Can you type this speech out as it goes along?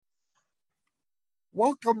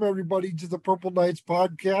Welcome, everybody, to the Purple Knights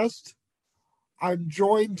podcast. I'm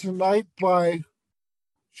joined tonight by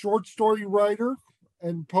short story writer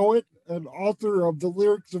and poet and author of the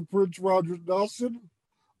lyrics of Prince Roger Nelson,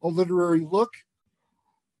 A Literary Look.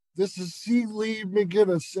 This is C. Liegh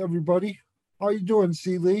McInnis, everybody. How you doing,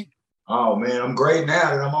 C. Liegh? Oh man, I'm great now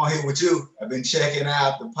that I'm on here with you. I've been checking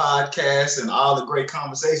out the podcast and all the great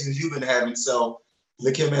conversations you've been having. So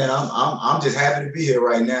look here, man, I'm just happy to be here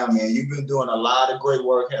right now, man. You've been doing a lot of great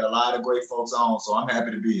work, had a lot of great folks on, so I'm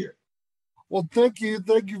happy to be here. Well, thank you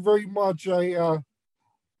very much. I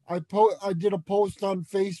did a post on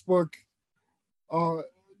Facebook uh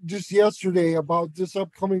just yesterday about this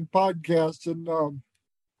upcoming podcast, and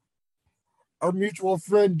our mutual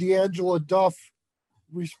friend D'Angela Duff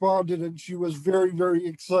responded, and she was very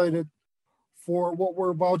excited for what we're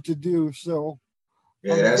about to do. So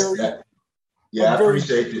Yeah, I'm that's very that. Yeah, I'm I very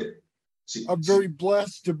appreciate it. I'm very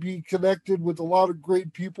blessed to be connected with a lot of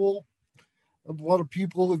great people, and a lot of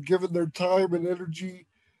people who've given their time and energy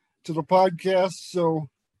to the podcast. So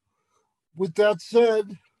with that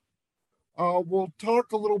said, we'll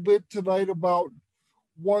talk a little bit tonight about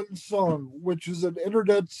One Song, which is an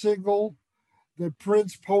internet single that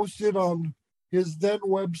Prince posted on his then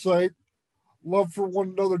website,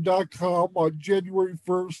 loveforonanother.com, on January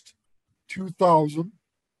 1st, 2000.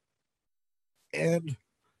 And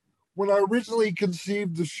when I originally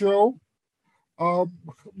conceived the show, um,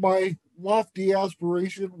 my lofty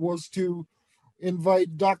aspiration was to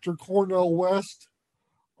invite Dr. Cornel West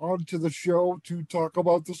onto the show to talk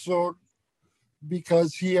about the song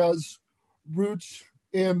because he has roots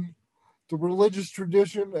in the religious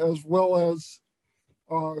tradition as well as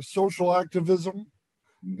social activism,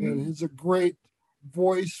 and Mhm. he's a great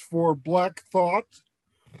voice for Black thought.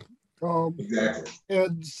 Exactly.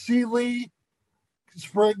 And Seeley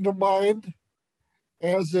sprang to mind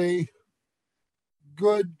as a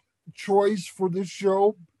good choice for this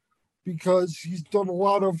show because he's done a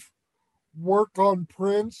lot of work on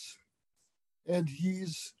Prince, and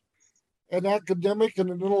he's an academic and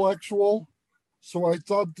an intellectual. So I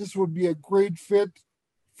thought this would be a great fit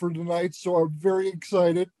for tonight. So I'm very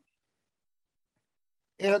excited.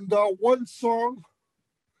 And One Song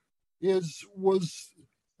was,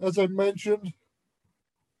 as I mentioned,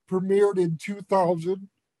 premiered in 2000.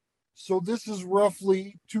 So this is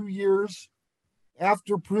roughly 2 years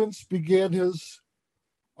after Prince began his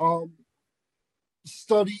um,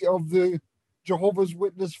 study of the Jehovah's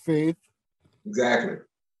Witness faith. Exactly.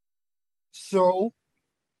 So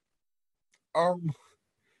um,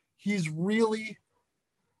 he's really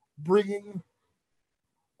bringing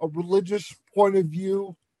a religious point of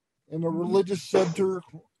view and a religious center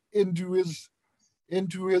into his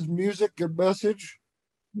music and message.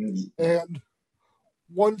 Mhm. And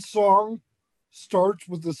One Song starts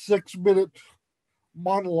with a 6 minute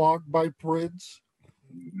monologue by Prince.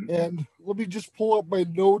 Mhm. And let me just pull up my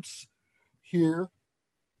notes here.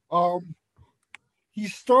 Um, he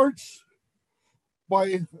starts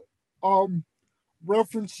by um,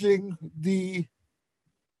 referencing the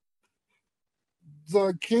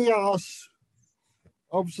chaos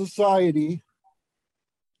of society,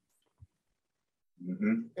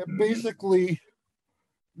 Mhm. and Mhm. basically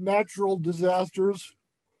natural disasters,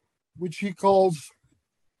 which he calls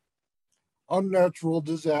unnatural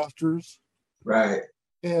disasters, Right.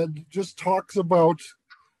 and just talks about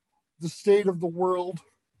the state of the world,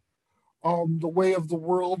 the way of the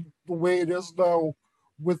world, the way it is now,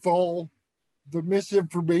 with all the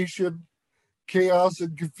misinformation, chaos,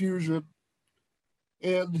 and confusion.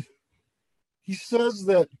 And he says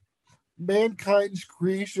that mankind's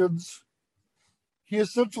creations, he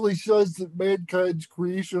essentially says that mankind's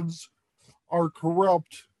creations are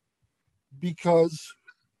corrupt because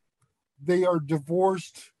they are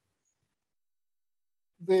divorced.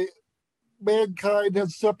 They Mankind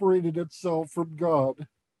has separated itself from God.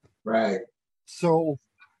 Right. So,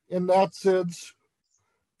 in that sense,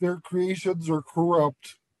 their creations are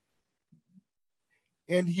corrupt.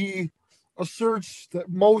 And he asserts that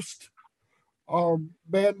most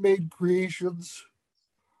man made creations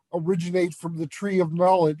originate from the tree of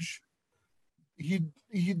knowledge. He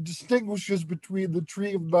distinguishes between the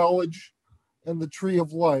tree of knowledge and the tree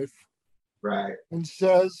of life, Right. and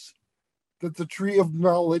says that the tree of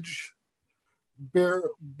knowledge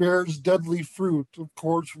bears deadly fruit. Of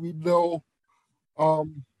course, we know,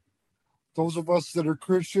 um, those of us that are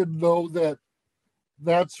Christian know that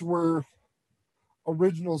that's where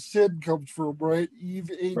original sin comes from, right? Eve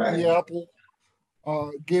ate the Right. apple,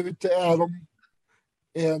 gave it to Adam,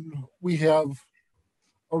 and we have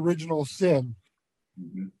original sin.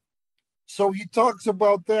 Mhm. So he talks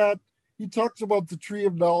about that. He talks about the tree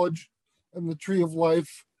of knowledge and the tree of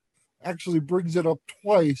life actually brings it up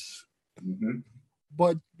twice. Mm-hmm.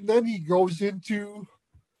 But then he goes into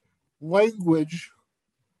language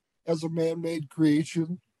as a man-made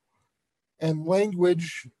creation, and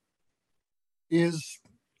language is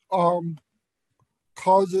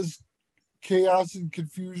causes chaos and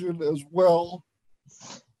confusion as well,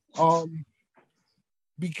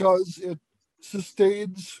 because it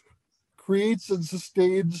creates and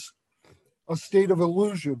sustains a state of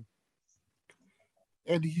illusion.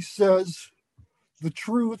 And he says the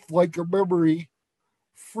truth, like a memory,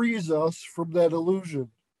 frees us from that illusion.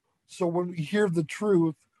 So when we hear the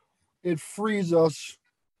truth, it frees us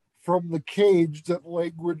from the cage that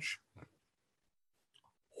language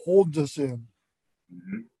holds us in.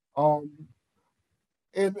 Mm-hmm.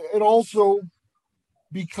 And also,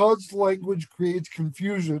 because language creates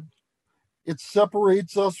confusion, it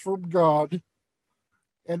separates us from God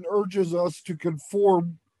and urges us to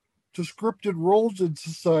conform to scripted roles in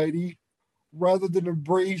society rather than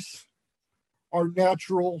embrace our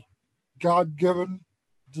natural, God given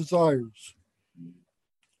desires.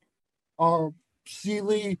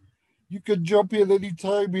 Seeley, you can jump in any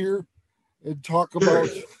time here and talk Sure. about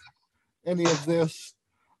any of this.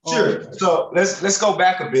 Sure. So let's go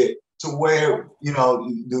back a bit to where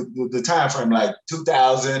the time frame, like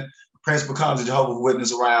 2000. Prince becomes a Jehovah's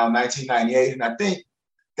Witness around 1998, and I think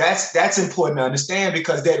that's important to understand,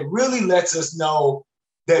 because that really lets us know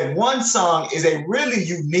that one song is a really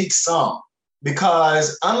unique song,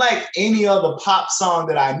 because unlike any other pop song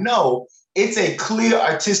that I know, it's a clear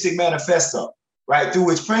artistic manifesto, right? Through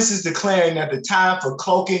which Prince is declaring that the time for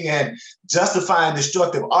cloaking and justifying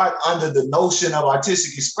destructive art under the notion of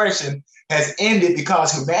artistic expression has ended,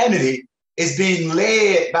 because humanity is being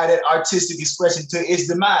led by that artistic expression to its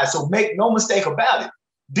demise. So make no mistake about it.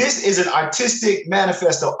 This is an artistic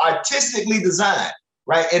manifesto, artistically designed,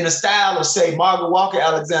 right? In the style of, say, Margaret Walker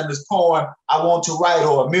Alexander's poem, I Want to Write,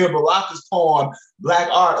 or Amir Baraka's poem, Black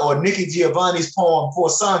Art, or Nikki Giovanni's poem, For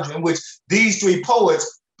Sandra, in which these three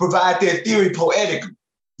poets provide their theory poetically.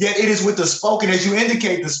 Yet it is with the spoken, as you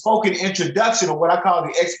indicate, the spoken introduction, or what I call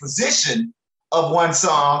the exposition of one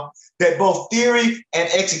song, that both theory and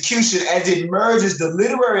execution, as it merges the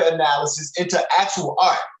literary analysis into actual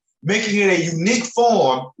art, making it a unique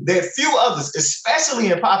form that few others,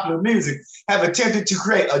 especially in popular music, have attempted to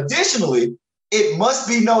create. Additionally, it must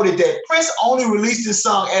be noted that Prince only released this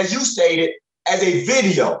song, as you stated, as a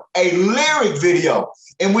video, a lyric video,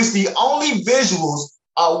 in which the only visuals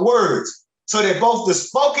are words, so that both the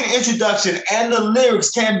spoken introduction and the lyrics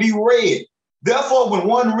can be read. Therefore, when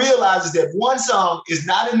one realizes that one song is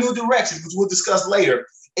not a new direction, which we'll discuss later,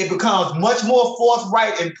 it becomes much more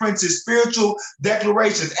forthright in Prince's spiritual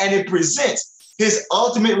declarations, and it presents his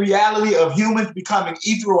ultimate reality of humans becoming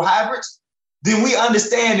ethereal hybrids. Then we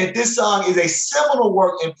understand that this song is a seminal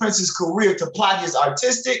work in Prince's career to plot his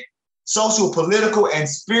artistic, social, political, and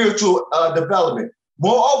spiritual development.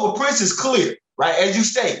 Moreover, Prince is clear, right, as you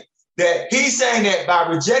state, that he's saying that by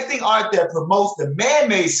rejecting art that promotes the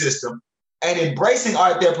man-made system and embracing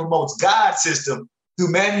art that promotes God's system,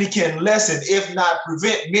 humanity can lessen, if not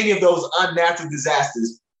prevent, many of those unnatural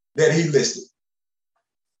disasters that he listed.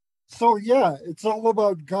 So yeah, it's all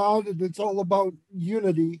about God, and it's all about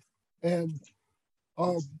unity, and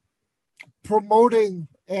promoting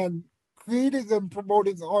and creating and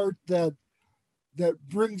promoting art that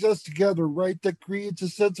brings us together, right? That creates a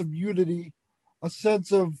sense of unity, a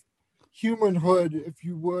sense of humanhood, if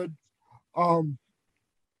you would.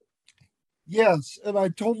 Yes, and I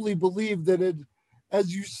totally believe that it,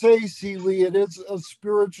 as you say, Seeley, it is a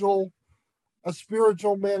spiritual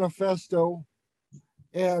manifesto,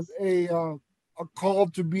 and a call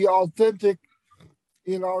to be authentic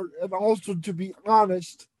in our, and also to be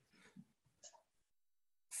honest,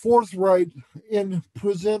 forthright in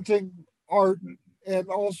presenting art, and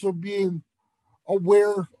also being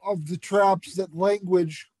aware of the traps that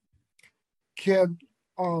language can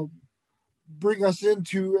bring us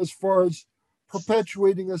into, as far as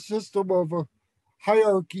perpetuating a system of a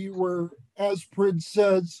hierarchy where, as Prince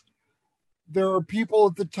says, there are people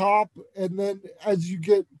at the top, and then as you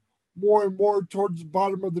get more and more towards the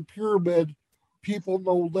bottom of the pyramid, people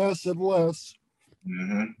know less and less,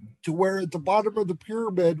 to where at the bottom of the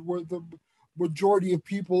pyramid, where the majority of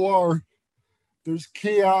people are, there's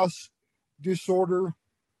chaos, disorder,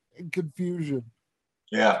 and confusion.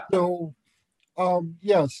 Yeah. So,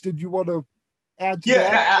 yes, did you want to add to Yeah,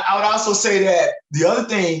 that? and I would also say that the other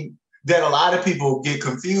thing that a lot of people get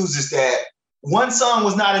confused is that one song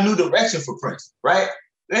was not a new direction for Prince, right?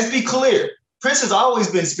 Let's be clear. Prince has always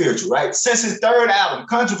been spiritual, right? Since his third album,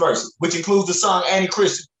 Controversy, which includes the song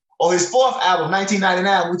Anti-Christian, or his fourth album,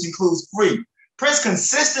 1999, which includes Free, Prince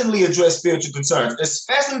consistently addressed spiritual concerns,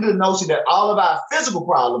 especially the notion that all of our physical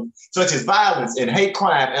problems, such as violence and hate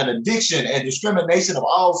crime and addiction and discrimination of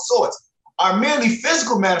all sorts, are merely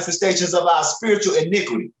physical manifestations of our spiritual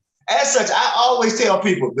iniquity. As such, I always tell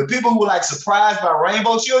people, the people who are like surprised by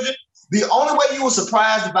Rainbow Children, the only way you were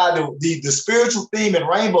surprised by the spiritual theme in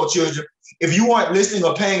Rainbow Children if you weren't listening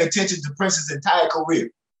or paying attention to Prince's entire career.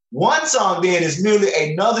 One song then is merely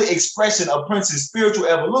another expression of Prince's spiritual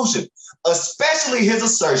evolution, especially his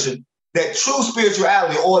assertion that true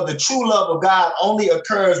spirituality or the true love of God only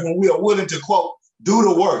occurs when we are willing to, quote, do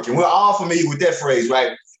the work. And we're all familiar with that phrase,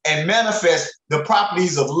 right? And manifest the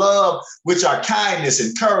properties of love, which are kindness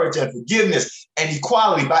and courage and forgiveness and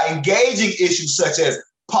equality by engaging issues such as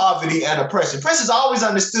poverty and oppression. Prince has always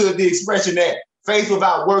understood the expression that faith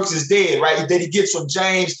without works is dead, right? That he gets from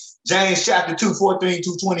James chapter 2, 14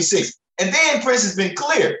 to 26. And then Prince has been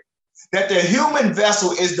clear that the human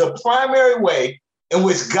vessel is the primary way in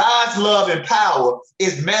which God's love and power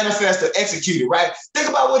is manifest or executed, right? Think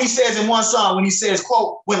about what he says in one song when he says,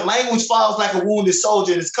 quote, when language falls like a wounded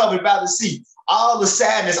soldier and is covered by the sea, all the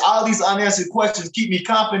sadness, all these unanswered questions keep me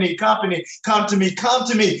company, come to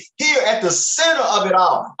me. Here at the center of it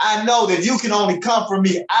all, I know that you can only come from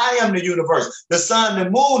me. I am the universe, the sun, the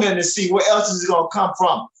moon, and the sea. Where else is it going to come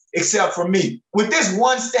from except from me? With this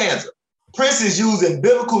one stanza, Prince is using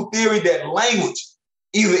biblical theory that language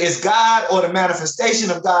either is God or the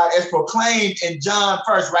manifestation of God as proclaimed in John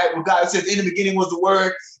 1st, right? Where God says, in the beginning was the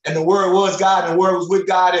Word, and the Word was God, and the Word was with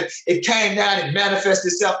God, and it came down and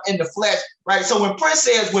manifested itself in the flesh, right? So when Prince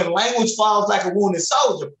says, when language falls like a wounded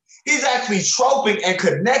soldier, he's actually troping and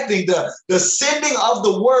connecting the sending of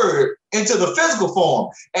the Word into the physical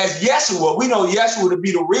form. As Yeshua, we know Yeshua to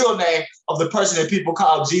be the real name of the person that people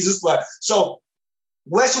call Jesus. But so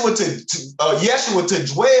Yeshua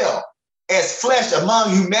to dwell as flesh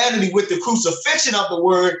among humanity with the crucifixion of the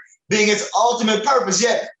Word being its ultimate purpose.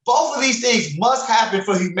 Yet both of these things must happen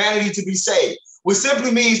for humanity to be saved, which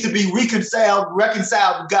simply means to be reconciled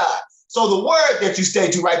with God. So the Word that you stay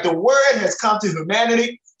to, right? The Word has come to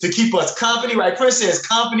humanity to keep us company, right? Prince says,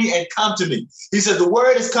 company and come to me. He said the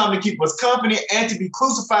Word has come to keep us company and to be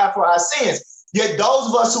crucified for our sins. Yet those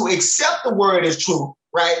of us who accept the Word as true,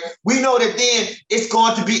 right? We know that then it's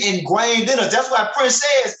going to be ingrained in us. That's why Prince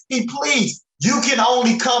says, he pleads, you can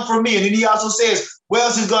only come from me. And then he also says, where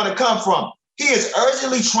else is going to come from? He is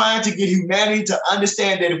urgently trying to get humanity to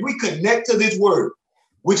understand that if we connect to this Word,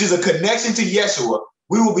 which is a connection to Yeshua,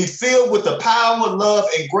 we will be filled with the power, love,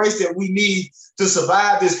 and grace that we need to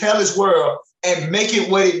survive this hellish world and make it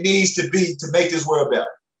what it needs to be to make this world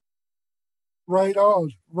better. Right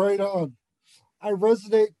on. I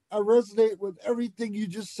resonate with everything you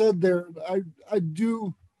just said there. I'm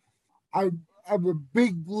a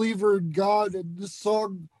big believer in God, and this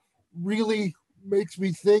song really makes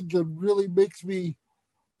me think and really makes me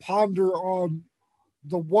ponder on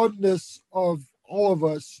the oneness of all of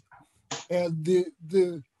us and the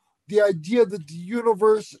idea that the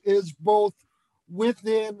universe is both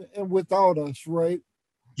within and without us, right?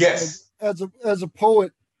 Yes. And as a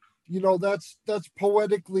poet, that's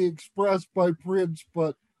poetically expressed by Prince,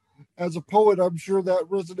 but as a poet, I'm sure that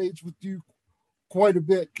resonates with you quite a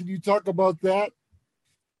bit. Can you talk about that?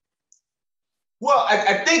 Well,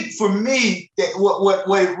 I think for me, that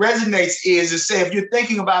what it resonates is to say, if you're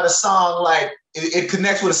thinking about a song like, it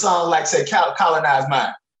connects with a song like, say, Colonized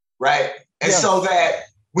Mind, right? And so that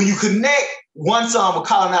when you connect one song with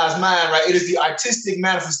Colonized Mind, right, it is the artistic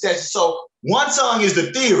manifestation. So one song is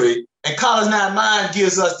the theory, and Colonized Mind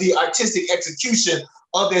gives us the artistic execution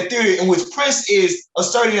of that theory, in which Prince is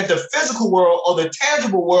asserting that the physical world or the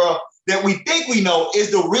tangible world that we think we know is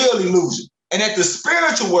the real illusion, and that the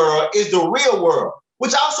spiritual world is the real world,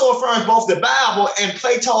 which also affirms both the Bible and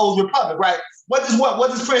Plato's Republic, right? What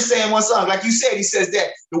does Prince say in one song? Like you said, he says that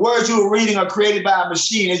the words you are reading are created by a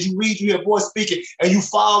machine. As you read, you hear a voice speaking, and you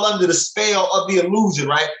fall under the spell of the illusion,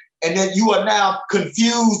 right? And then you are now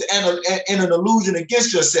confused and in an illusion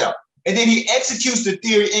against yourself. And then he executes the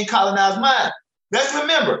theory in Colonized Mind. Let's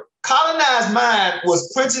remember, Colonized Mind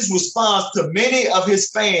was Prince's response to many of his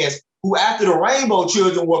fans who, after the Rainbow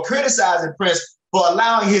Children, were criticizing Prince for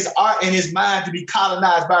allowing his art and his mind to be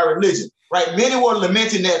colonized by religion, right? Many were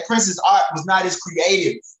lamenting that Prince's art was not as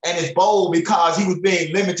creative and as bold because he was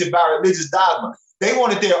being limited by religious dogma. They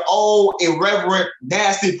wanted their old, irreverent,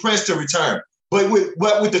 nasty Prince to return. But with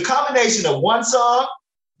the combination of one song,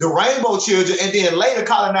 the Rainbow Children, and then later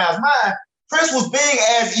Colonized Mind, Prince was being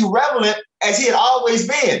as irreverent as he had always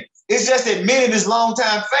been. It's just that many of his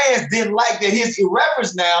longtime fans didn't like that his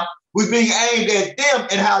irreverence now was being aimed at them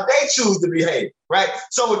and how they choose to behave, right?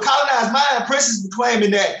 So with colonized mind, Prince is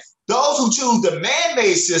claiming that those who choose the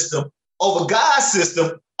man-made system over God's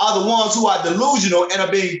system are the ones who are delusional and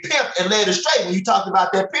are being pimped and led astray when you talked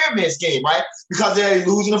about that pyramid scheme, right? Because they're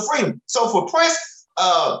illusion of freedom. So for Prince,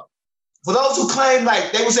 for those who claim,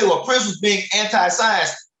 like they would say, well, Prince was being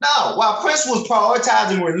anti-science. No, while Prince was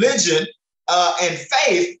prioritizing religion and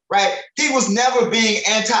faith, right, he was never being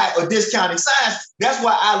anti or discounting science. That's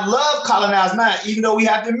why I love colonized mind, even though we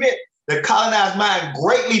have to admit that colonized mind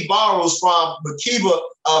greatly borrows from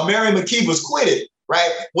Mary McKeever's Quit It,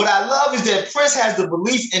 right? What I love is that Prince has the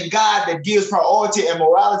belief in God that gives priority and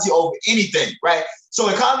morality over anything, right? So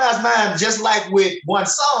in colonized mind, just like with one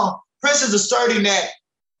song, Prince is asserting that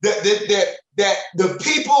the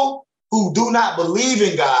people who do not believe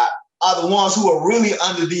in God are the ones who are really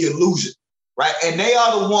under the illusion, right? And they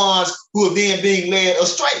are the ones who are then being led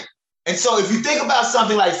astray. And so if you think about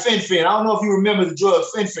something like fen-phen, I don't know if you remember the drug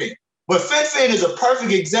fen-phen, but fen-phen is a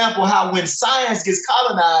perfect example how when science gets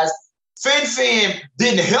colonized, fen-phen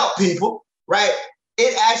didn't help people, right?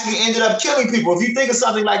 It actually ended up killing people. If you think of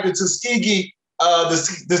something like the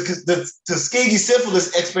Tuskegee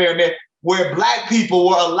syphilis experiment, where Black people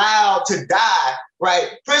were allowed to die,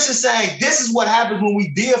 right? Prince is saying this is what happens when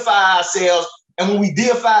we deify ourselves and when we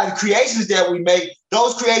deify the creations that we make.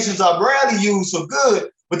 Those creations are rarely used for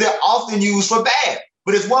good, but they're often used for bad.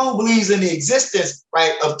 But as one who believes in the existence,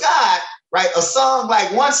 right, of God, right, a song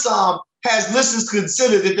like one song has listeners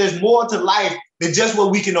consider that there's more to life than just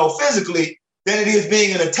what we can know physically than it is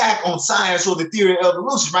being an attack on science or the theory of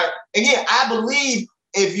evolution, right? And yet I believe,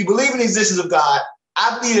 if you believe in the existence of God,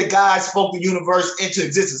 I believe that God spoke the universe into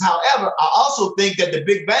existence. However, I also think that the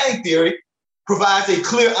Big Bang Theory provides a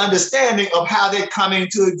clear understanding of how that coming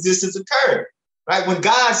into existence occurred, right? When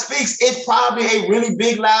God speaks, it's probably a really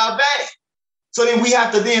big, loud bang. So then we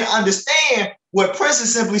have to then understand what Prince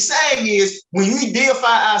is simply saying is when we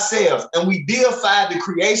deify ourselves and we deify the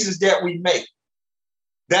creations that we make,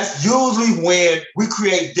 that's usually when we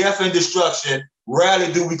create death and destruction.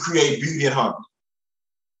 Rarely do we create beauty and harmony.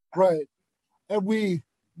 Right. And we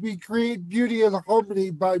create beauty and harmony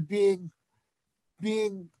by being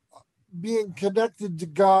connected to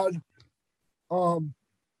God.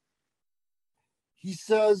 He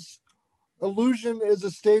says illusion is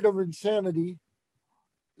a state of insanity.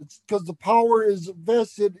 It's because the power is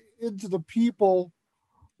vested into the people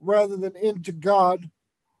rather than into God,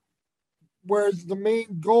 whereas the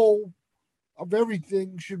main goal of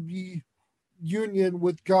everything should be union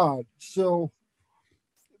with God. So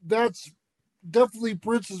that's definitely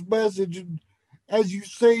Prince's message. And as you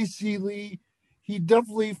say, Seeley, he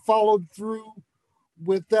definitely followed through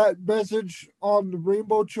with that message on the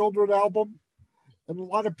Rainbow Children album. And a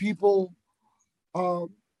lot of people,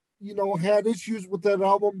 had issues with that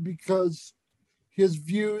album because his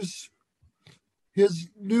views, his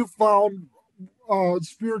newfound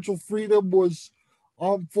spiritual freedom was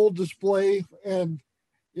on full display, and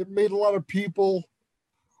it made a lot of people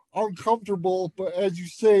uncomfortable. But as you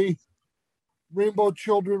say, Rainbow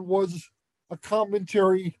Children was a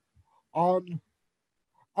commentary on,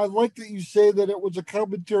 I like that you say that it was a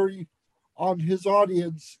commentary on his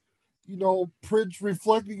audience, Prince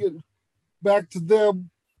reflecting it back to them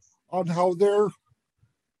on how they're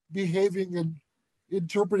behaving and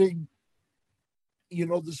interpreting,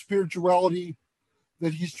 the spirituality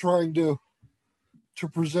that he's trying to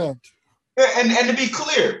present. Yeah, and to be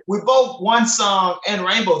clear, we both One Song and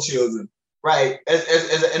Rainbow Children, right?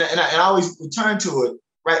 And I always return to it,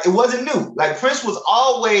 right? It wasn't new. Like Prince was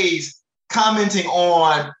always commenting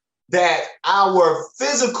on that our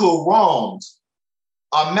physical wrongs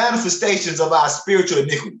are manifestations of our spiritual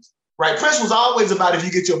iniquities, right? Prince was always about if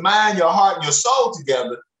you get your mind, your heart, and your soul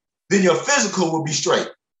together, then your physical will be straight.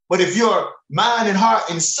 But if your mind and heart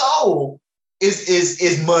and soul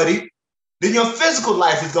is muddy, then your physical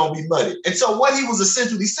life is going to be muddy. And so what he was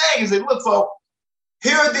essentially saying is that, look, folks,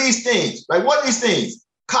 here are these things, right? What are these things?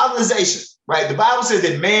 Colonization, right? The Bible says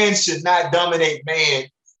that man should not dominate man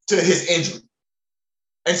to his injury.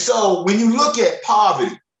 And so when you look at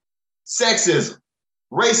poverty, sexism,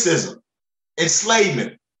 racism,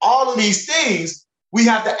 enslavement, all of these things, we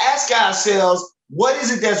have to ask ourselves, what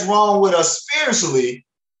is it that's wrong with us spiritually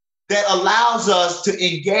that allows us to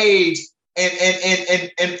engage and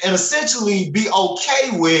essentially be okay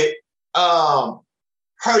with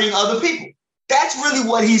hurting other people? That's really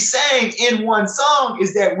what he's saying in One Song,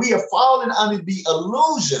 is that we have fallen under the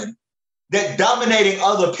illusion that dominating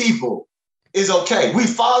other people is okay. We've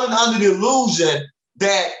fallen under the illusion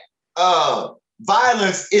that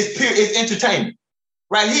violence is entertainment,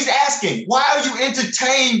 right? He's asking, why are you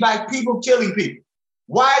entertained by people killing people?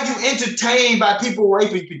 Why are you entertained by people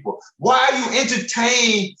raping people? Why are you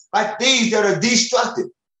entertained by things that are destructive?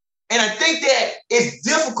 And I think that it's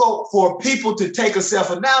difficult for people to take a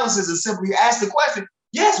self-analysis and simply ask the question,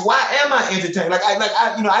 yes, why am I entertained?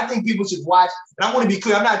 I think people should watch, and I want to be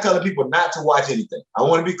clear, I'm not telling people not to watch anything. I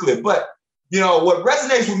want to be clear. But, what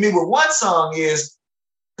resonates with me with one song is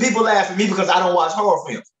people laugh at me because I don't watch horror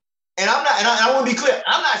films. And I want to be clear,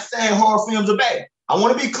 I'm not saying horror films are bad. I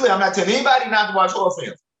want to be clear, I'm not telling anybody not to watch horror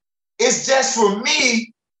films. It's just for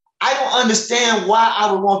me, I don't understand why I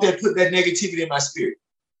would want to put that negativity in my spirit.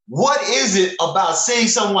 What is it about seeing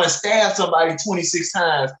someone stab somebody 26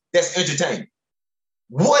 times that's entertaining?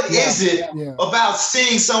 What is it about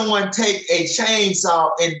seeing someone take a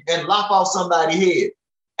chainsaw and lop off somebody's head?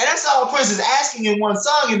 And that's all Prince is asking in one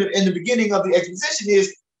song in the beginning of the exposition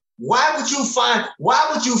is, why would you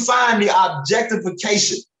find the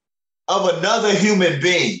objectification of another human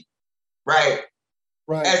being, right.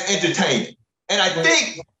 As entertaining? And I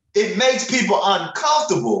think it makes people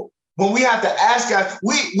uncomfortable when we have to ask guys,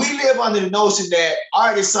 we live under the notion that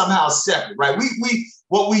art is somehow separate, right?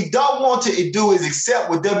 What we don't want to do is accept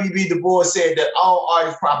what W.B. Du Bois said, that all art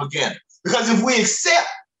is propaganda. Because if we accept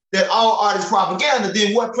that all art is propaganda,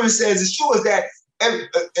 then what Prince says is true is that, and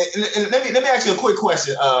let me ask you a quick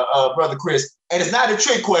question, Brother Chris, and it's not a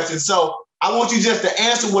trick question, so I want you just to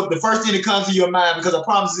answer what the first thing that comes to your mind, because I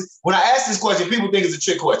promise when I ask this question, people think it's a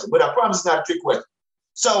trick question, but I promise it's not a trick question.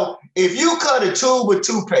 So if you cut a tube of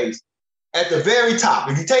toothpaste at the very top,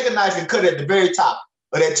 if you take a knife and cut it at the very top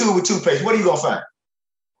of that tube of toothpaste, what are you gonna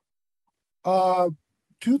find?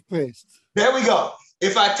 Toothpaste. There we go.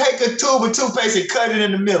 If I take a tube of toothpaste and cut it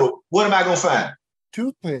in the middle, what am I gonna find?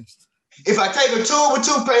 Toothpaste. If I take a tube of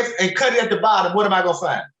toothpaste and cut it at the bottom, what am I gonna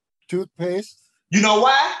find? Toothpaste. You know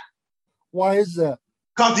why? Why is that?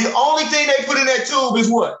 Because the only thing they put in that tube is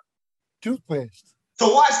what? Toothpaste.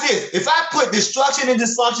 So watch this. If I put destruction and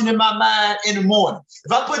dysfunction in my mind in the morning,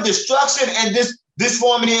 if I put destruction and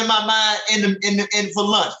disformity in my mind in for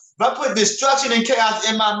lunch, if I put destruction and chaos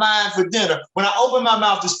in my mind for dinner, when I open my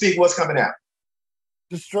mouth to speak, what's coming out?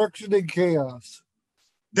 Destruction and chaos.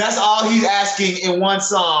 That's all he's asking in one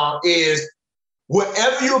song is,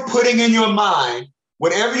 whatever you're putting in your mind,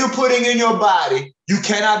 whatever you're putting in your body, you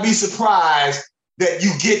cannot be surprised that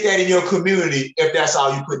you get that in your community if that's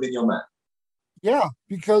all you put in your mind. Yeah,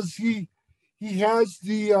 because he has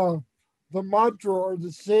the mantra or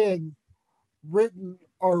the saying written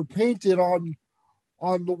or painted on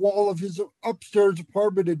the wall of his upstairs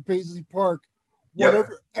apartment in Paisley Park.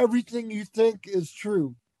 Everything you think is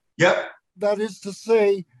true. Yep. That is to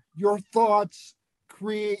say, your thoughts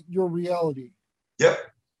create your reality. Yep.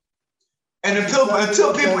 And until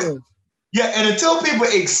people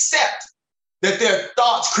accept that their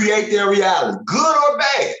thoughts create their reality, good or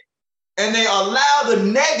bad, and they allow the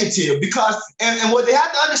negative, because and what they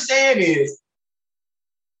have to understand is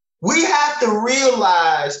we have to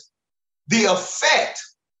realize the effect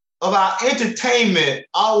of our entertainment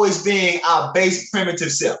always being our base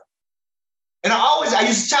primitive self. And I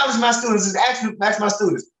used to challenge my students, ask my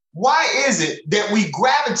students, why is it that we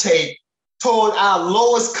gravitate toward our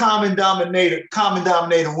lowest common denominator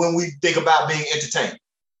when we think about being entertained?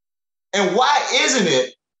 And why isn't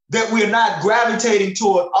it that we're not gravitating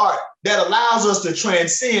toward art that allows us to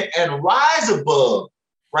transcend and rise above,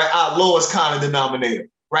 right, our lowest common denominator,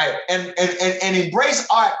 right? And embrace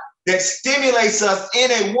art that stimulates us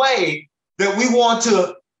in a way that we want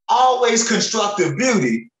to always construct the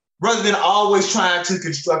beauty rather than always trying to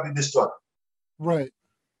construct the destructive. Right.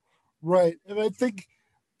 And I think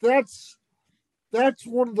that's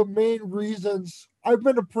one of the main reasons. I've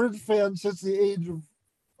been a Prince fan since the age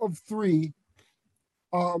of 3.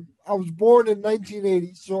 I was born in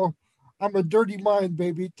 1980, so I'm a dirty mind,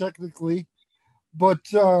 baby, technically.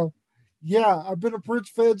 But I've been a Prince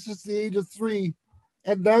fan since the age of 3,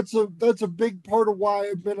 and that's a big part of why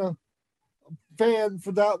I've been a fan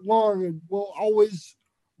for that long and will always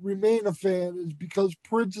remain a fan, is because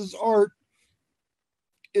Prince's art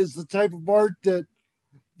is the type of art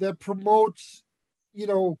that promotes,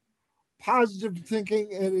 positive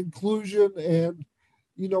thinking and inclusion and,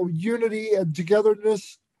 unity and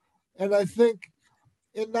togetherness. And I think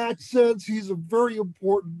in that sense, he's a very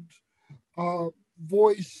important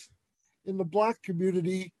voice in the Black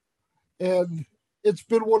community. And it's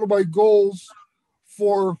been one of my goals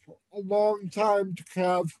for a long time to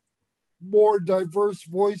have more diverse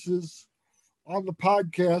voices on the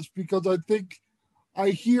podcast, because I think I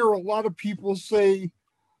hear a lot of people say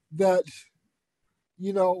that,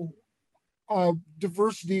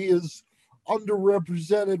 diversity is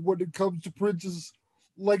underrepresented when it comes to Prince's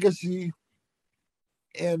legacy.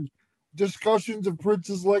 And discussions of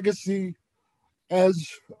Prince's legacy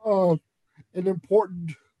as an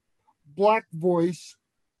important Black voice.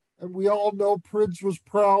 And we all know Prince was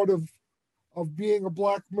proud of being a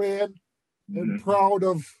Black man and proud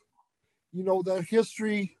of, that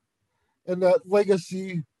history and that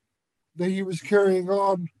legacy that he was carrying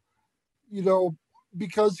on,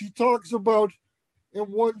 because he talks about in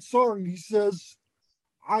one song, he says,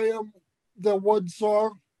 I am the one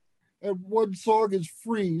song, and one song is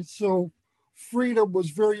free. So freedom was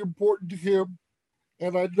very important to him.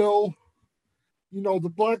 And I know,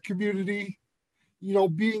 the Black community,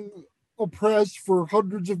 being oppressed for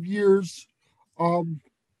hundreds of years,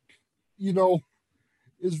 you know,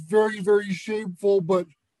 is very, very shameful. But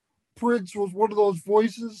Prince was one of those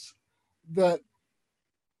voices that,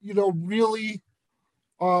 really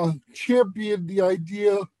championed the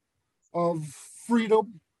idea of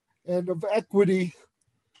freedom and of equity.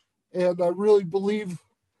 And I really believe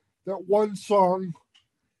that one song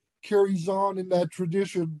carries on in that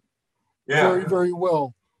tradition very, very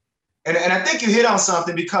well. And I think you hit on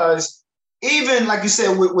something, because even like you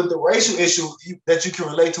said with the racial issue that you can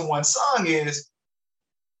relate to one song is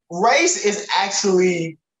race is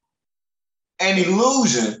actually an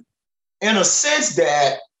illusion in a sense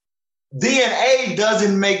that DNA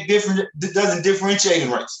doesn't differentiate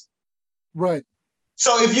in race. Right.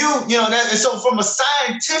 So if and so from a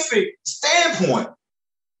scientific standpoint,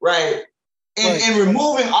 right, and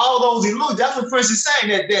removing all those illusions, that's what Prince is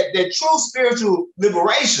saying, that true spiritual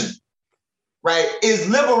liberation, right, is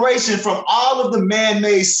liberation from all of the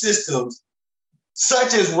man-made systems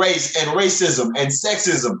such as race and racism and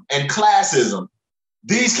sexism and classism,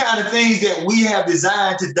 these kind of things that we have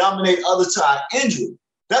designed to dominate others to our injury.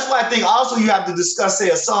 That's why I think also you have to discuss, say,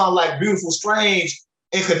 a song like Beautiful Strange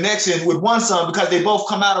in connection with one song, because they both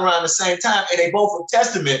come out around the same time and they both are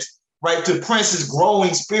testaments, right, to Prince's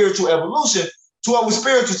growing spiritual evolution. To what with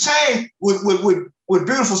spiritual change, with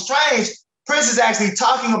Beautiful Strange, Prince is actually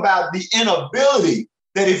talking about the inability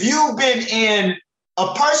that if you've been in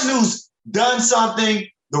a person who's done something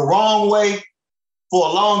the wrong way for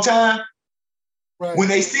a long time, when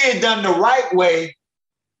they see it done the right way,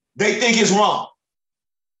 they think it's wrong.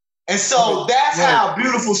 And so that's how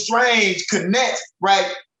Beautiful Strange connects, right?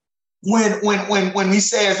 When we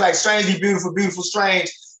say it's like strangely beautiful, beautiful, strange,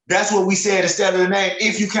 that's what we said instead of the name.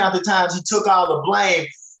 If you count the times he took all the blame,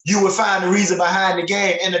 you would find the reason behind the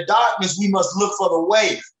game. In the darkness, we must look for the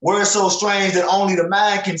way. Words so strange that only the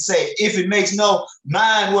mind can say. If it makes no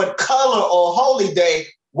mind what color or holy day,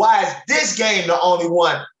 why is this game the only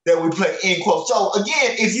one that we play, end quote. So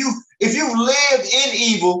again, if you've lived in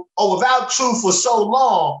evil or without truth for so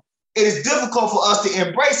long, it is difficult for us to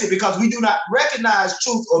embrace it because we do not recognize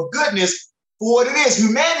truth or goodness for what it is.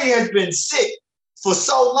 Humanity has been sick for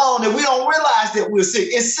so long that we don't realize that we're sick.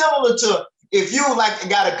 It's similar to if you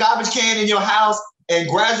got a garbage can in your house and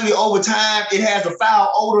gradually over time it has a foul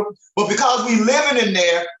odor, but because we living in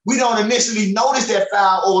there, we don't initially notice that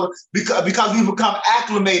foul odor because we become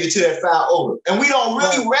acclimated to that foul odor. And we don't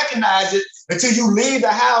really recognize it until you leave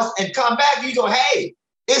the house and come back and you go, hey,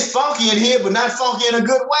 it's funky in here, but not funky in a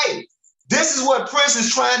good way. This is what Prince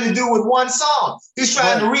is trying to do with one song. He's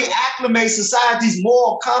trying to reacclimate society's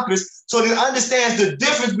moral compass so that it understands the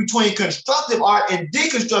difference between constructive art and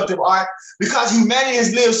deconstructive art, because humanity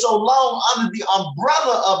has lived so long under the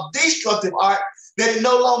umbrella of destructive art that it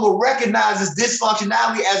no longer recognizes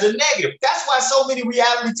dysfunctionality as a negative. That's why so many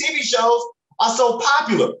reality TV shows are so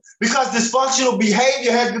popular, because dysfunctional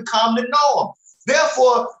behavior has become the norm.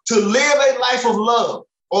 Therefore, to live a life of love,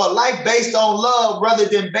 or a life based on love rather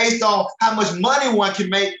than based on how much money one can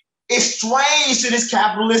make, is strange to this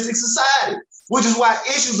capitalistic society, which is why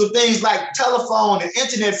issues of things like telephone and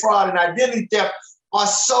internet fraud and identity theft are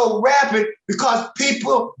so rapid, because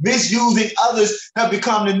people misusing others have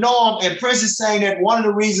become the norm. And Prince is saying that one of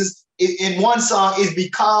the reasons in one song is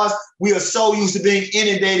because we are so used to being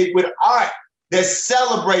inundated with art that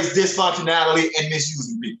celebrates dysfunctionality and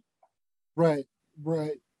misusing people. Right.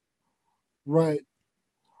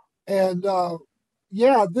 And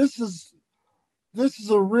this is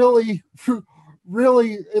a really,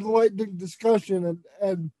 really enlightening discussion,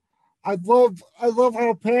 and I love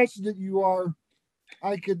how passionate you are.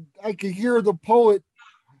 I could hear the poet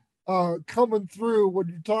coming through when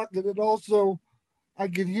you're talking, and also I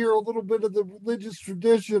could hear a little bit of the religious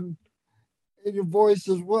tradition in your voice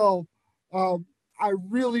as well. I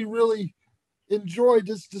really, really enjoyed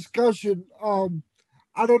this discussion.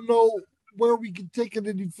 I don't know where we can take it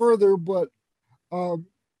any further, but well,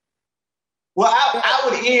 I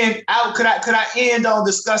would end. Could I end on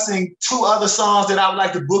discussing two other songs that I would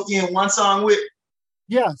like to book in one song with?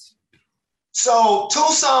 Yes. So 2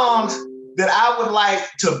 songs that I would like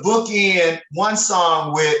to book in one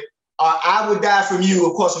song with are I Would Die From You,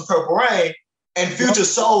 of course, from Purple Rain, and Future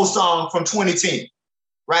Soul Song from 2010,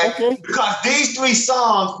 right? Okay. Because these 3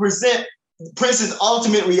 songs present Prince's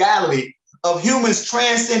ultimate reality of humans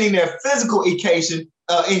transcending their physical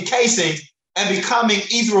encasings and becoming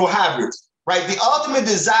ethereal hybrids, right? The ultimate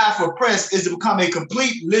desire for Prince is to become a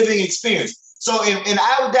complete living experience. So in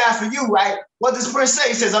I Would Die For You, right? What does Prince say?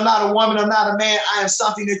 He says, I'm not a woman, I'm not a man, I am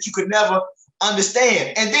something that you could never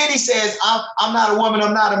understand. And then he says, I'm not a woman,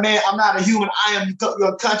 I'm not a man, I'm not a human, I am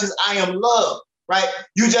your conscience, I am love, right?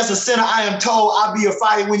 You're just a sinner, I am told, I'll be a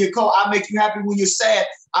fire when you're cold, I'll make you happy when you're sad,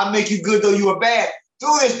 I'll make you good though you are bad.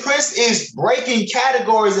 Through this, Prince is breaking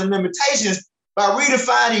categories and limitations by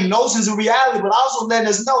redefining notions of reality, but also letting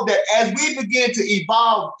us know that as we begin to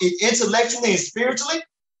evolve intellectually and spiritually,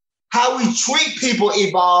 how we treat people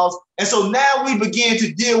evolves. And so now we begin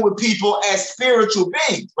to deal with people as spiritual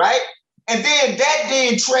beings, right? And then that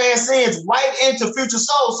then transcends right into Future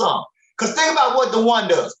Soul Song. Because think about what the one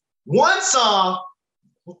does. One song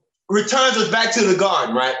returns us back to the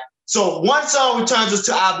garden, right? So one song returns us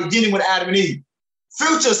to our beginning with Adam and Eve.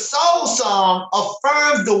 Future Soul Song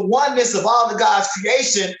affirms the oneness of all of God's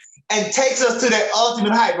creation and takes us to that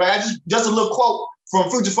ultimate height, right? Just a little quote from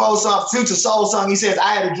Future Soul Song. He says,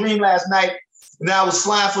 I had a dream last night and I was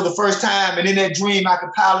flying for the first time. And in that dream, I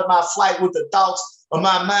could pilot my flight with the thoughts of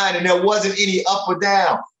my mind. And there wasn't any up or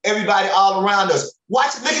down. Everybody all around us. Look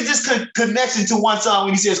at this connection to one song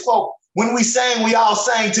when he says, quote, when we sang, we all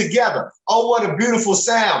sang together. Oh, what a beautiful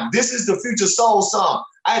sound. This is the Future Soul Song.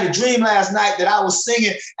 I had a dream last night that I was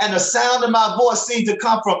singing and the sound of my voice seemed to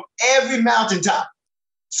come from every mountaintop.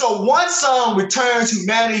 So one song returns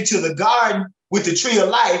humanity to the garden with the tree of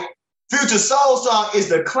life. Future Soul Song is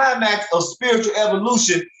the climax of spiritual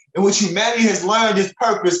evolution in which humanity has learned its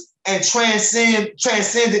purpose and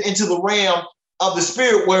transcended into the realm of the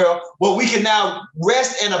spirit world where we can now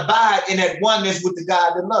rest and abide in that oneness with the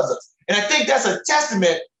God that loves us. And I think that's a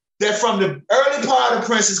testament that from the early part of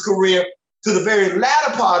Prince's career to the very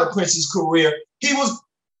latter part of Prince's career, he was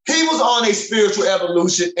on a spiritual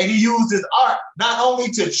evolution, and he used his art not only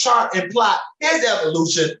to chart and plot his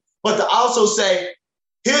evolution, but to also say,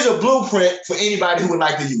 here's a blueprint for anybody who would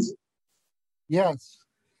like to use it. Yes.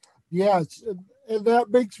 And that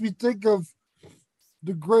makes me think of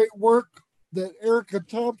the great work that Erica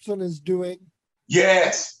Thompson is doing.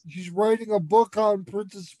 Yes. She's writing a book on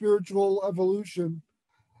Prince's spiritual evolution,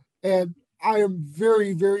 and I am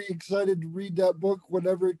very, very excited to read that book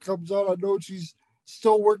whenever it comes out. I know she's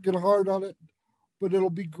still working hard on it, but it'll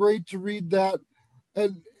be great to read that.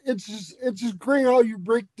 And it's just great how you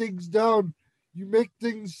break things down. You make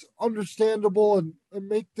things understandable and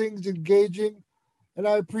make things engaging. And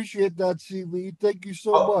I appreciate that, C. Lee. Thank you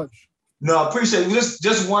so much. No, I appreciate it.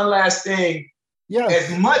 Just one last thing.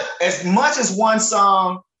 Yes. As much as one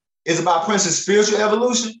song is about Prince's spiritual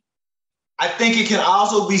evolution, I think it can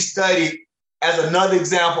also be studied as another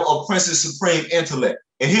example of Prince's supreme intellect.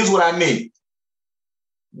 And here's what I mean.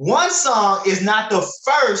 One song is not the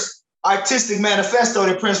first artistic manifesto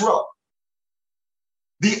that Prince wrote.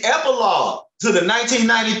 The epilogue to the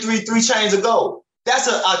 1993 Three Chains of Gold, that's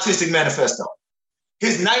an artistic manifesto.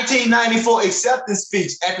 His 1994 acceptance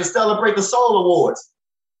speech at the Celebrate the Soul Awards,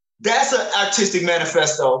 that's an artistic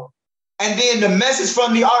manifesto. And then the message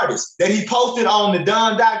from the artist that he posted on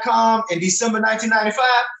thedon.com in December 1995,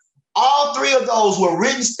 all 3 of those were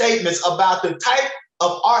written statements about the type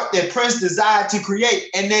of art that Prince desired to create.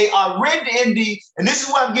 And they are written and this is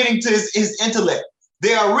what I'm getting to his intellect.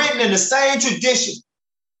 They are written in the same tradition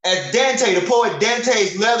as Dante, the poet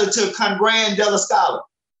Dante's letter to Conrad de la Scala,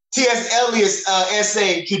 T.S. Eliot's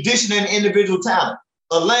essay, Tradition and Individual Talent,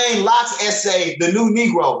 Alain Locke's essay, The New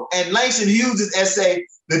Negro, and Langston Hughes' essay,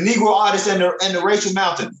 The Negro Artist and the Racial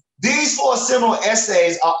Mountain. These 4 seminal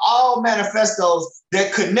essays are all manifestos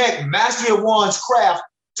that connect mastery of one's craft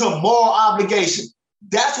to moral obligation.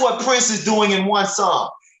 That's what Prince is doing in one song.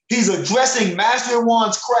 He's addressing mastery of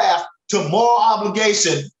one's craft to moral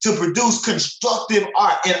obligation to produce constructive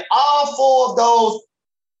art. And all 4 of those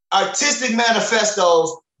artistic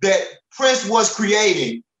manifestos that Prince was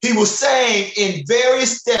creating, he was saying in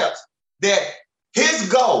various steps that his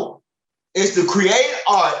goal is to create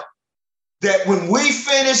art that when we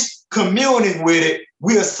finish communing with it,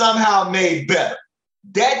 we are somehow made better.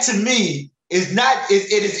 That to me is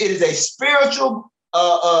it is a spiritual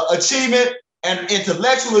achievement and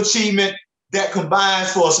intellectual achievement that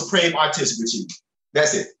combines for a supreme artistic achievement.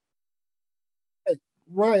 That's it.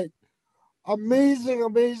 Right.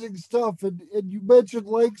 Amazing stuff. And you mentioned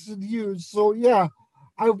Langston Hughes. So yeah,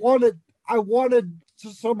 I wanted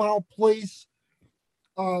to somehow place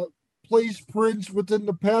Prince within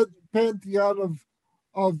the pantheon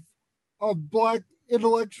of Black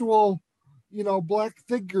intellectual, Black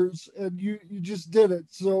thinkers, and you just did it.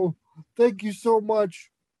 So thank you so much.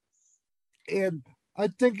 And I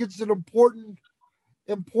think it's an important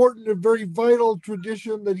and very vital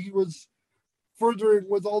tradition that he was furthering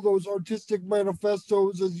with all those artistic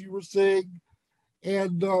manifestos, as you were saying.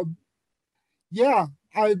 And yeah,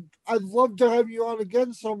 I'd love to have you on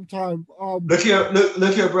again sometime. Look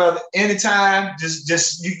here, brother. Anytime,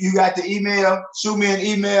 just you got the email. Shoot me an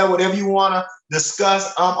email, whatever you want to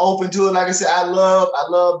discuss. I'm open to it. Like I said, I love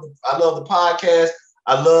the podcast.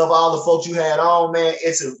 I love all the folks you had on, man.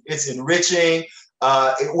 It's enriching.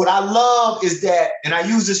 What I love is that, and I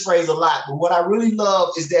use this phrase a lot, but what I really love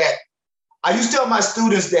is that I used to tell my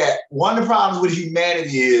students that one of the problems with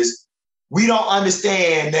humanity is we don't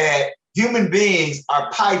understand that human beings are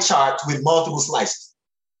pie charts with multiple slices.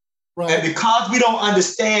 Right. And because we don't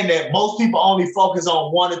understand that, most people only focus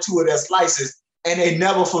on one or two of their slices and they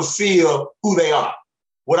never fulfill who they are.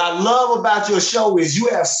 What I love about your show is you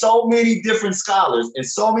have so many different scholars and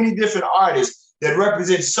so many different artists that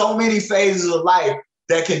represent so many phases of life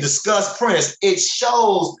that can discuss Prince. It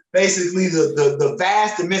shows basically the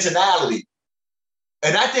vast dimensionality.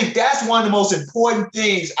 And I think that's one of the most important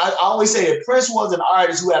things. I always say that Prince was an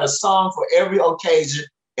artist who had a song for every occasion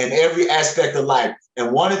and every aspect of life.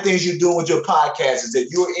 And one of the things you do with your podcast is that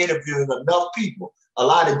you're interviewing enough people, a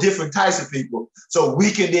lot of different types of people, so we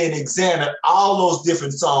can then examine all those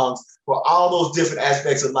different songs for all those different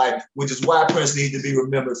aspects of life, which is why Prince needs to be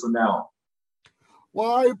remembered from now on.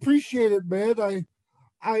 Well, I appreciate it, man.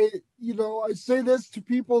 I say this to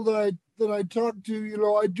people that I talk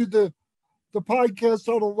to. I do the podcast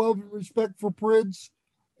out of love and respect for Prince,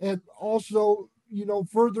 and also,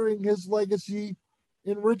 furthering his legacy,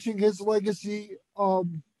 enriching his legacy. I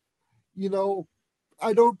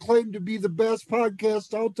don't claim to be the best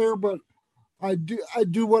podcast out there, but I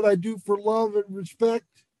do what I do for love and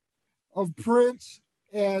respect of Prince,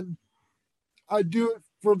 and I do it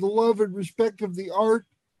for the love and respect of the art,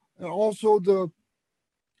 and also the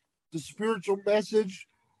spiritual message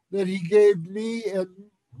that he gave me and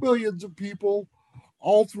millions of people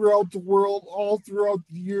all throughout the world, all throughout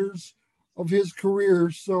the years of his career.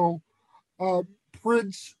 So,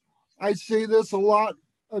 Prince, I say this a lot.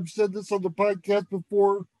 I've said this on the podcast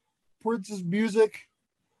before. Prince's music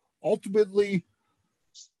ultimately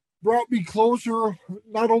brought me closer,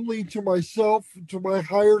 not only to myself, to my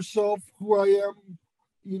higher self, who I am,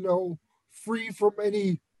 free from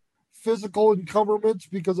any physical encumbrance,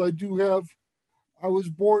 because I was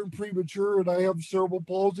born premature and I have cerebral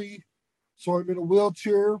palsy, so I'm in a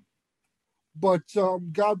wheelchair. But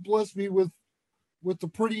God blessed me with a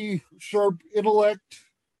pretty sharp intellect.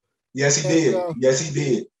 Yes, he did. Yes, he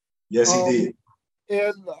did. Yes, he did.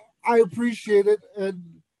 And I appreciate it.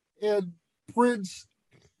 And Prince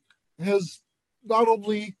has not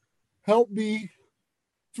only helped me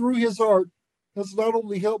through his art, has not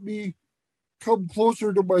only helped me come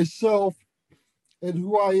closer to myself and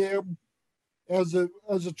who I am as a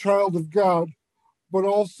child of God, but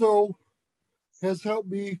also has helped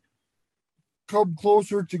me come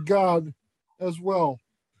closer to God as well.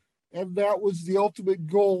 And that was the ultimate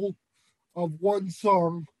goal of one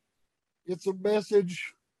song. It's a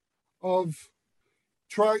message of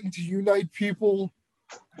trying to unite people,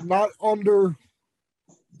 not under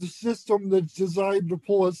the system that's designed to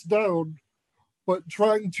pull us down, but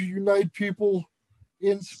trying to unite people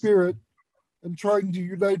in spirit and trying to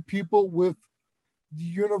unite people with the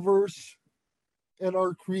universe and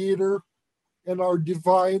our creator and our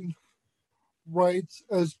divine rights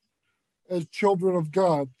as children of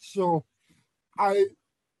God. So I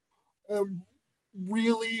am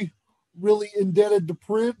really, really indebted to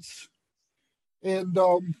Prince, and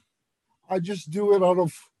I just do it out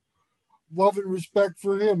of love and respect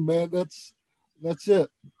for him, man. That's it.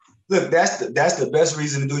 Look, that's the best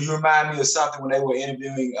reason to do. You remind me of something when they were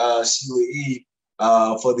interviewing Sheila E.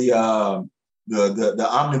 For the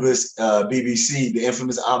omnibus BBC, the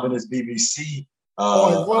infamous omnibus BBC.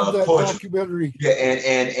 I love that poetry documentary. Yeah,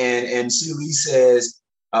 and Sheila E. says,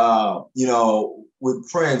 with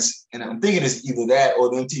Prince, and I'm thinking it's either that or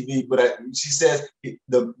the MTV, but she says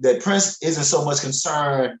that Prince isn't so much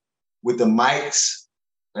concerned with the mics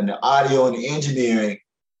and the audio and the engineering,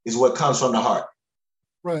 is what comes from the heart.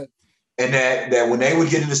 Right. And that when they would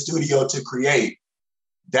get in the studio to create,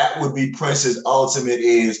 that would be Prince's ultimate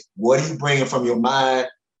is, what are you bringing from your mind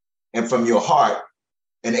and from your heart?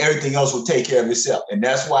 And everything else will take care of itself. And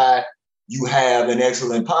that's why you have an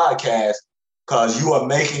excellent podcast, because you are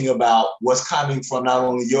making about what's coming from not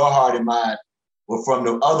only your heart and mind, but from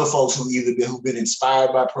the other folks who've been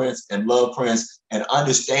inspired by Prince and love Prince and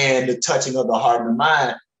understand the touching of the heart and the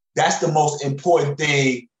mind. That's the most important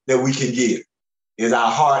thing that we can give, is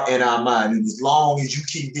our heart and our mind. And as long as you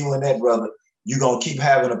keep doing that, brother, you're gonna keep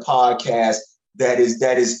having a podcast that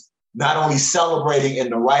is not only celebrating in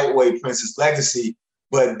the right way Prince's legacy,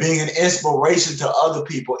 but being an inspiration to other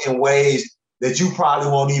people in ways that you probably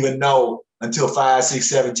won't even know until 5, 6,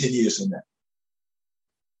 7, 10 years from now.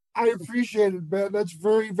 I appreciate it, man. That's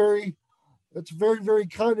very, very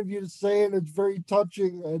kind of you to say, and it's very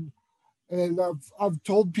touching. And I've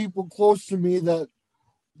told people close to me that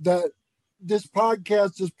this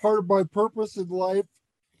podcast is part of my purpose in life.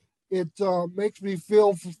 It makes me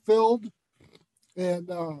feel fulfilled,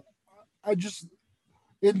 and I just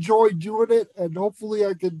enjoy doing it. And hopefully,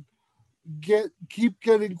 I can keep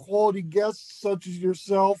getting quality guests such as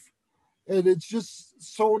yourself. And it's just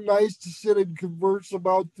so nice to sit and converse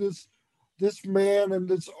about this man and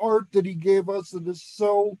this art that he gave us, and is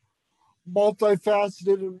so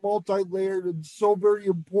multifaceted and multi-layered and so very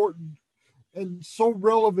important and so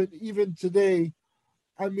relevant even today.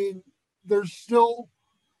 I mean, there's still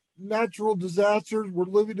natural disasters. We're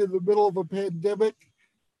living in the middle of a pandemic,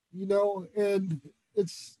 and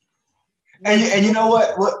it's... And you know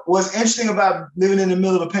what's interesting about living in the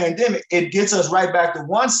middle of a pandemic, it gets us right back to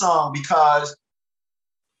one song, because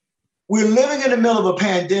we're living in the middle of a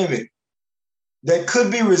pandemic that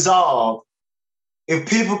could be resolved if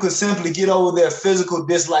people could simply get over their physical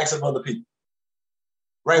dislikes of other people.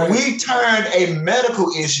 Right? We turned a medical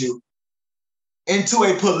issue into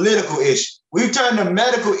a political issue. We've turned a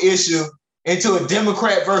medical issue into a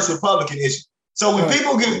Democrat versus Republican issue. So when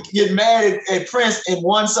people get mad at Prince in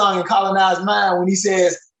one song in Colonized Mind, when he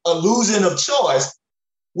says illusion of choice,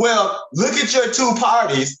 well, look at your two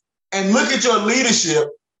parties and look at your leadership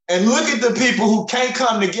and look at the people who can't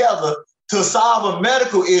come together to solve a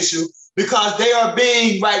medical issue because they are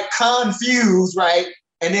being confused, right?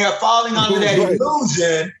 And they are falling under that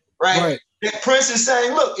illusion, right? That Prince is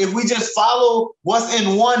saying, look, if we just follow what's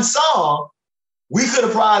in one song, we could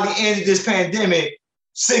have probably ended this pandemic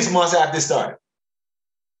 6 months after it started.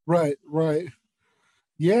 Right.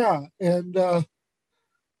 Yeah. And I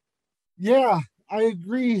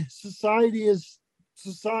agree. Society is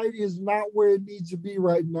not where it needs to be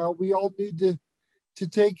right now. We all need to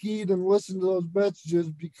take heed and listen to those messages,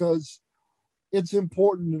 because it's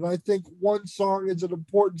important. And I think one song is an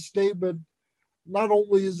important statement. Not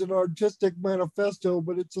only is it an artistic manifesto,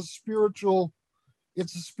 but it's a spiritual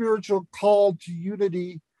call to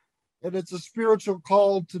unity, and it's a spiritual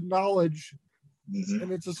call to knowledge,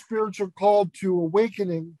 and it's a spiritual call to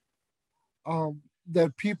awakening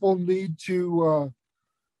that people need to.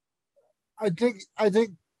 I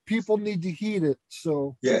think people need to heed it.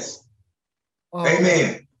 So yes,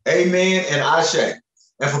 amen, and ashe.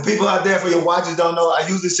 And for people out there, for your watchers don't know, I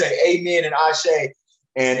usually say amen and ashe,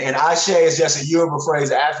 and ashe is just a Yoruba phrase,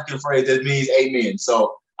 an African phrase that means amen.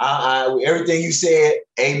 So I everything you said,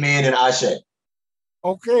 amen and ashe.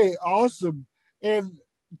 Okay, awesome. And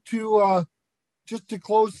to just to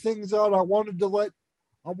close things out, I wanted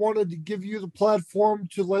to give you the platform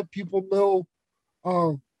to let people know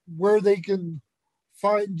where they can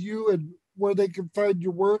find you and where they can find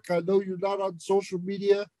your work. I know you're not on social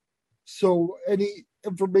media, so any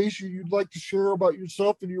information you'd like to share about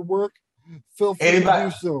yourself and your work, feel free to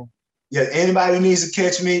do so. Yeah, anybody who needs to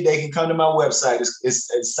catch me, they can come to my website. It's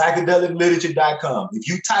psychedelicliterature.com. If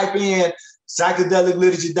you type in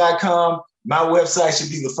psychedelicliterature.com, my website should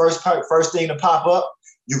be the first thing to pop up.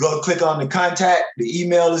 You go click on the contact. The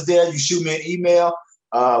email is there. You shoot me an email.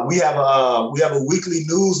 We have a weekly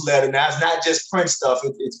newsletter. Now, it's not just Prince stuff.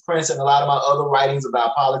 It's Prince and a lot of my other writings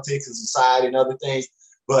about politics and society and other things.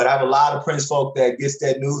 But I have a lot of Prince folk that gets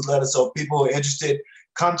that newsletter. So if people are interested,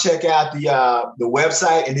 come check out the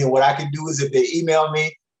website. And then what I can do is, if they email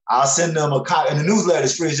me, I'll send them a copy. And the newsletter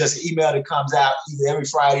is free. It's just an email that comes out either every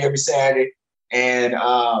Friday, every Saturday. And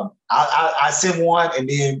I send one. And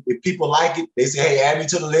then if people like it, they say, hey, add me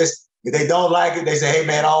to the list. If they don't like it, they say, hey,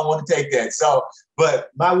 man, I don't want to take that. So, but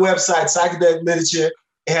my website, Psychedelic Literature,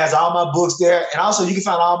 it has all my books there. And also you can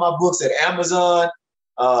find all my books at Amazon,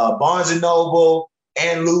 Barnes & Noble,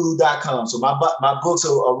 and Lulu.com. So my books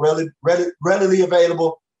are readily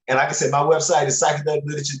available. And like I said, my website is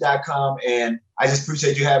psychedelicliterature.com. And I just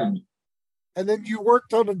appreciate you having me. And then you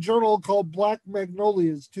worked on a journal called Black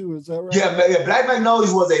Magnolias too, is that right? Yeah, Black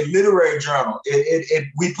Magnolias was a literary journal.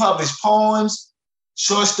 We published poems,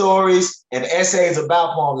 short stories, and essays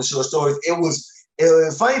about poems and short stories.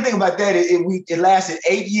 The funny thing about that, it lasted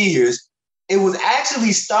 8 years, it was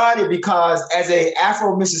actually started because as a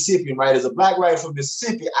Afro-Mississippian, right, as a Black writer from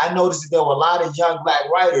Mississippi, I noticed that there were a lot of young Black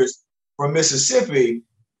writers from Mississippi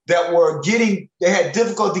that they had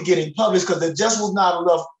difficulty getting published because there just was not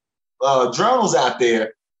enough journals out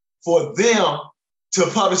there for them to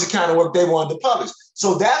publish the kind of work they wanted to publish.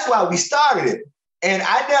 So that's why we started it. And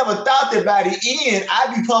I never thought that by the end,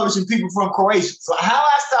 I'd be publishing people from Croatia. So how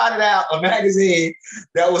I started out a magazine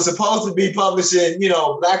that was supposed to be publishing,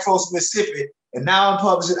 Black folks from Mississippi, and now I'm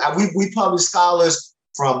publishing, we publish scholars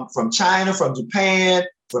from China, from Japan,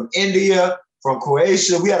 from India, from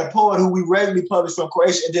Croatia. We had a poet who we regularly published from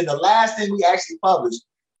Croatia. And then the last thing we actually published,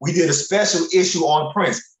 we did a special issue on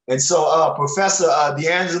Prince. And so Professor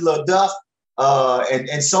D'Angela Duff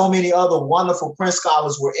and so many other wonderful Prince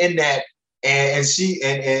scholars were in that. And she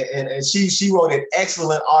wrote an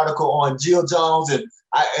excellent article on Jill Jones.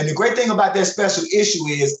 And the great thing about that special issue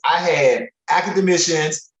is I had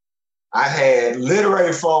academicians, I had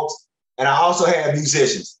literary folks, and I also had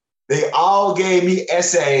musicians. They all gave me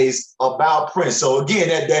essays about Prince. So again,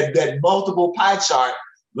 that multiple pie chart,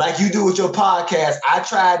 like you do with your podcast, I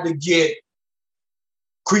tried to get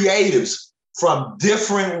creatives from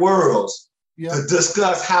different worlds to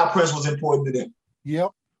discuss how Prince was important to them.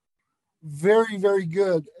 Yep. Very, very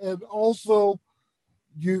good. And also,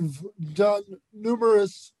 you've done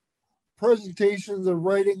numerous presentations and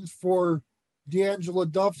writings for D'Angela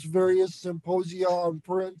Duff's various symposia on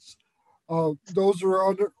Prince. Those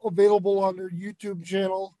are available on her YouTube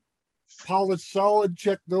channel, Polished Solid.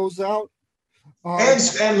 Check those out.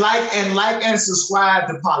 And like and subscribe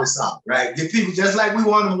to Polished Solid, right? Give people, just like we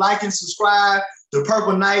want them to like and subscribe to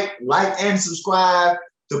Purple Night, like and subscribe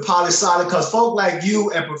to Polished Solid, because folk like you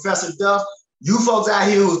and Professor Duff, you folks out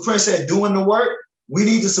here who's Prince said doing the work, we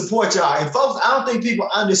need to support y'all. And folks, I don't think people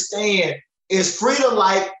understand it's free to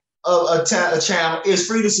like a channel, it's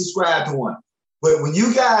free to subscribe to one. But when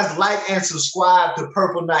you guys like and subscribe to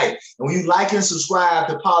Purple Night, and when you like and subscribe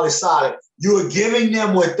to Polished Solid, you are giving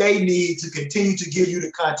them what they need to continue to give you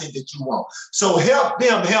the content that you want. So help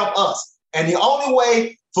them help us. And the only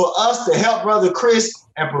way for us to help Brother Chris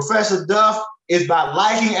and Professor Duff is by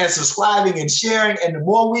liking and subscribing and sharing. And the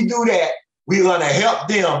more we do that, we're going to help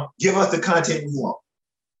them give us the content we want.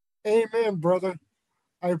 Amen, brother.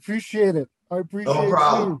 I appreciate it. I appreciate no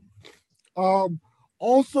problem. You.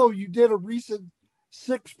 Also, you did a recent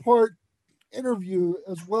 6-part interview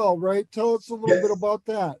as well, right? Tell us a little bit about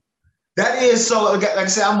that. That is, so like I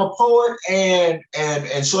said, I'm a poet and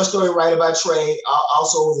short story writer by trade.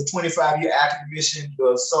 Also was a 25-year academician.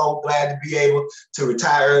 So glad to be able to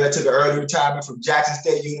retire early. I took an early retirement from Jackson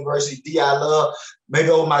State University. D.I. Love. Maybe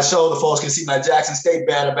over my shoulder, folks can see my Jackson State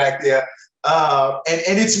banner back there. And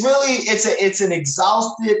it's really, it's an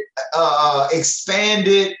exhausted,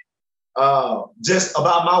 expanded, just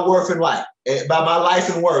about my work and life, about my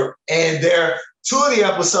life and work. And there, 2 of the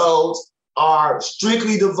episodes are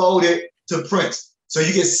strictly devoted to Prince. So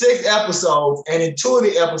you get 6 episodes, and in 2 of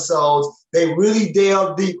the episodes, they really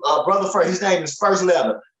delve deep. Brother First, his name is First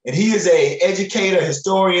Leather, and he is an educator,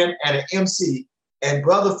 historian, and an MC. And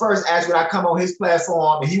Brother First asked when I come on his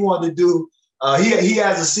platform, and he wanted to do, he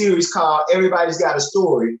has a series called Everybody's Got a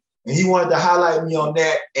Story, and he wanted to highlight me on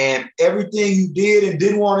that and everything you did and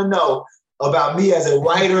didn't want to know about me as a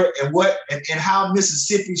writer and how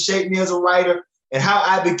Mississippi shaped me as a writer and how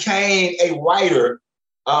I became a writer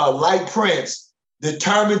like Prince,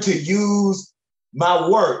 determined to use my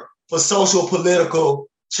work for social political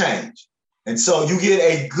change. And so you get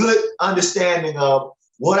a good understanding of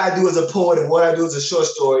what I do as a poet and what I do as a short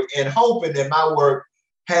story, and hoping that my work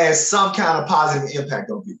has some kind of positive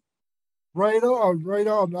impact on people. Right on, right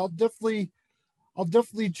on. I'll definitely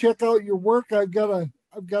check out your work. I've got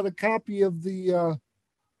a copy of the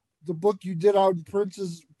book you did on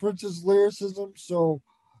Prince's lyricism, so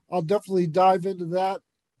I'll definitely dive into that,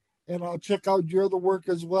 and I'll check out your other work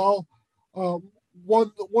as well.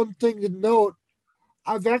 One thing to note,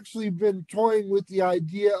 I've actually been toying with the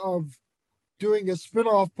idea of doing a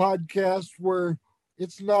spin-off podcast where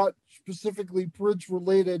it's not specifically Prince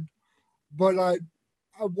related, but I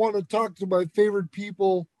want to talk to my favorite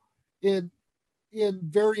people in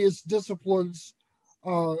various disciplines,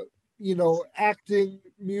 acting,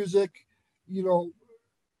 music,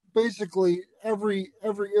 basically every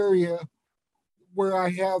area where I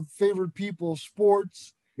have favorite people,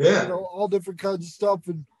 sports, all different kinds of stuff.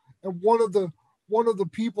 And one of the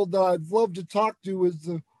people that I'd love to talk to is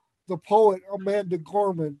the poet Amanda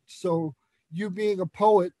Gorman. So you being a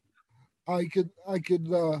poet, I could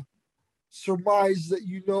surmise that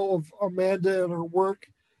you know of Amanda and her work.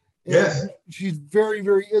 And she's very,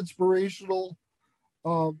 very inspirational.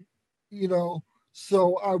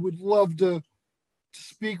 So I would love to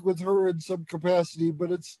speak with her in some capacity,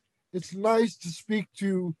 but it's nice to speak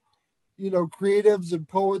to, creatives and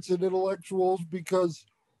poets and intellectuals, because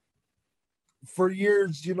for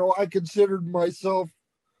years, I considered myself,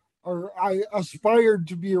 or I aspired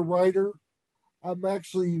to be a writer. I'm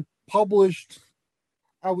actually published.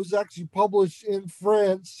 I was actually published in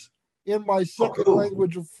France in my Oh, second cool.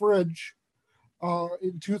 language of French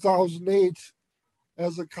in 2008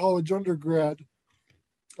 as a college undergrad,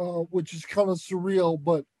 which is kind of surreal.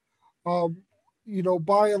 But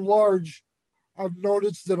by and large, I've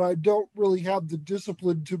noticed that I don't really have the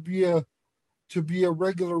discipline to be a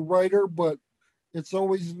regular writer. But it's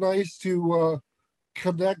always nice to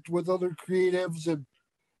connect with other creatives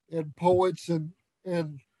and poets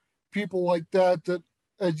and people like that,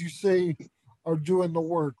 as you say, are doing the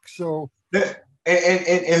work. So And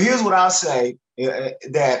here's what I'll say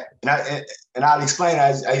that, and I'll explain.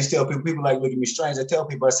 I used to tell people like look at me strange. I tell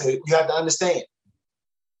people, I say, you have to understand,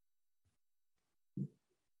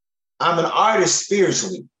 I'm an artist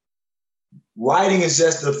spiritually. Writing is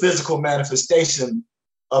just the physical manifestation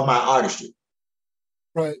of my artistry.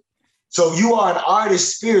 right. So you are an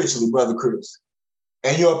artist spiritually, Brother Chris.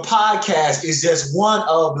 And your podcast is just one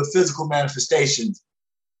of the physical manifestations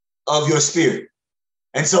of your spirit.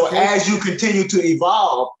 And so as you continue to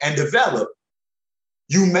evolve and develop,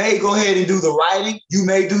 you may go ahead and do the writing, you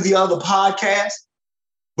may do the other podcasts,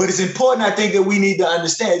 but it's important, I think, that we need to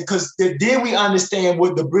understand, because then we understand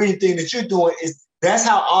what the brilliant thing that you're doing is. That's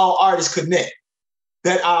how all artists connect.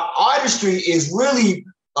 That our artistry is really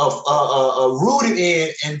rooted in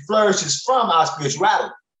and flourishes from our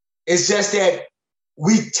spirituality. It's just that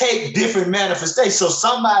we take different manifestations. So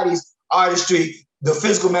somebody's artistry, the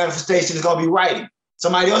physical manifestation is going to be writing.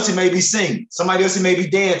 Somebody else, it may be singing. Somebody else, it may be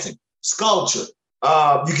dancing, sculpture.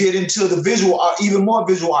 You get into the visual art, even more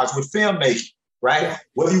visual arts with filmmaking, right? Yeah.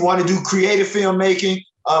 Whether you want to do creative filmmaking,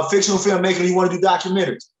 fictional filmmaking, or you want to do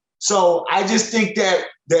documentaries. So I just think that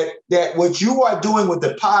what you are doing with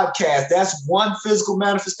the podcast, that's one physical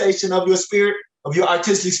manifestation of your spirit, of your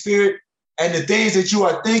artistic spirit. And the things that you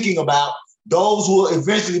are thinking about, those will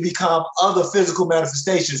eventually become other physical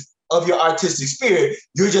manifestations of your artistic spirit.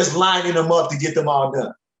 You're just lining them up to get them all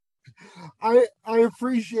done. I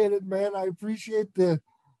appreciate it, man. I appreciate the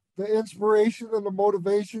inspiration and the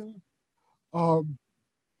motivation.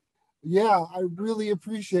 Yeah, I really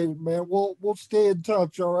appreciate it, man. We'll stay in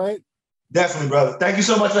touch, all right? Definitely, brother. Thank you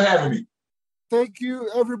so much for having me. Thank you,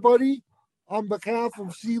 everybody. On behalf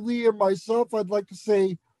of Liegh and myself, I'd like to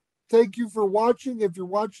say thank you for watching. If you're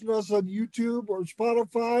watching us on YouTube or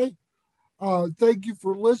Spotify, thank you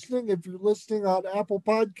for listening. If you're listening on Apple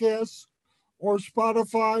Podcasts or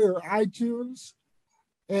Spotify or iTunes.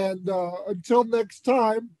 And until next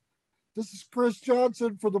time, this is Chris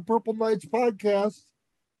Johnson for the Purple Knights Podcast.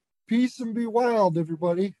 Peace and be wild,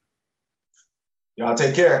 everybody. Y'all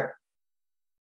take care.